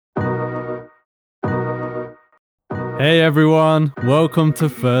Hey everyone, welcome to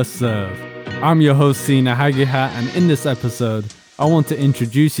First Serve. I'm your host Sina Hagihat, and in this episode, I want to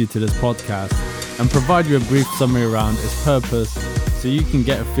introduce you to this podcast and provide you a brief summary around its purpose so you can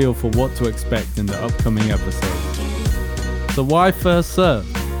get a feel for what to expect in the upcoming episode. So why First Serve?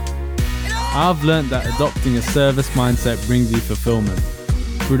 I've learned that adopting a service mindset brings you fulfillment.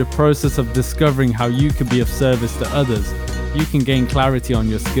 Through the process of discovering how you can be of service to others, you can gain clarity on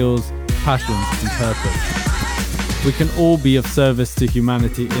your skills, passions, and purpose. We can all be of service to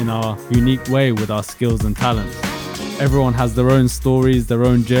humanity in our unique way with our skills and talents. Everyone has their own stories, their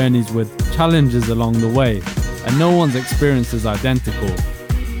own journeys with challenges along the way, and no one's experience is identical.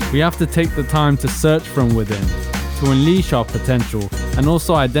 We have to take the time to search from within, to unleash our potential, and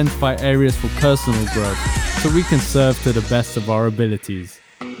also identify areas for personal growth so we can serve to the best of our abilities.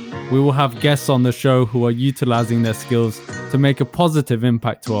 We will have guests on the show who are utilizing their skills to make a positive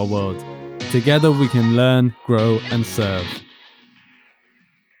impact to our world. Together we can learn, grow, and serve.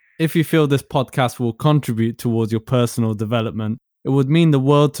 If you feel this podcast will contribute towards your personal development, it would mean the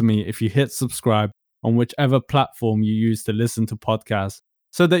world to me if you hit subscribe on whichever platform you use to listen to podcasts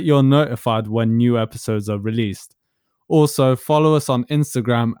so that you're notified when new episodes are released. Also, follow us on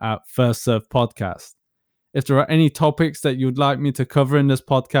Instagram at First Serve Podcast. If there are any topics that you'd like me to cover in this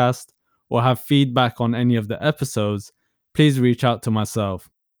podcast or have feedback on any of the episodes, please reach out to myself.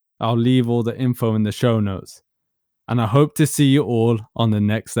 I'll leave all the info in the show notes. And I hope to see you all on the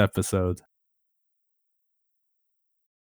next episode.